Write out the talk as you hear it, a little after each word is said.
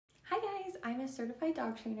I'm a certified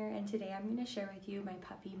dog trainer and today I'm going to share with you my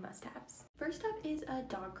puppy must-haves. First up is a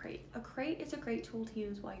dog crate. A crate is a great tool to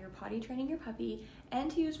use while you're potty training your puppy and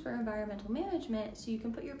to use for environmental management so you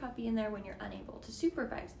can put your puppy in there when you're unable to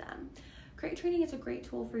supervise them. Crate training is a great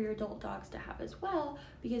tool for your adult dogs to have as well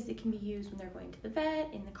because it can be used when they're going to the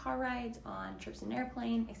vet, in the car rides, on trips in an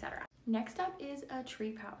airplane, etc. Next up is a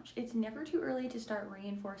treat pouch. It's never too early to start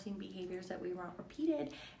reinforcing behaviors that we want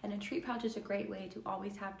repeated, and a treat pouch is a great way to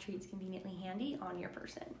always have treats conveniently handy on your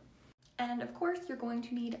person. And of course, you're going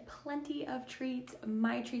to need plenty of treats.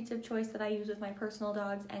 My treats of choice that I use with my personal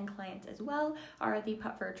dogs and clients as well are the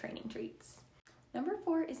Pupford training treats. Number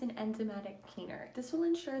 4 is an enzymatic cleaner. This will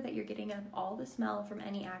ensure that you're getting rid of all the smell from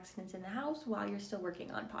any accidents in the house while you're still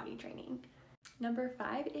working on potty training. Number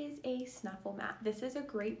 5 is a snuffle mat. This is a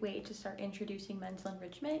great way to start introducing mental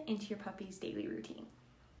enrichment into your puppy's daily routine.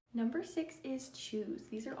 Number 6 is chews.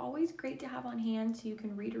 These are always great to have on hand so you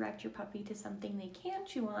can redirect your puppy to something they can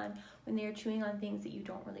chew on when they are chewing on things that you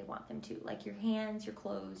don't really want them to, like your hands, your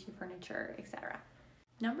clothes, your furniture, etc.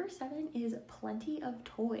 Number 7 is plenty of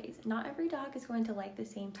toys. Not every dog is going to like the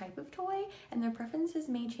same type of toy, and their preferences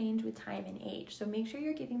may change with time and age, so make sure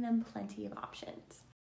you're giving them plenty of options.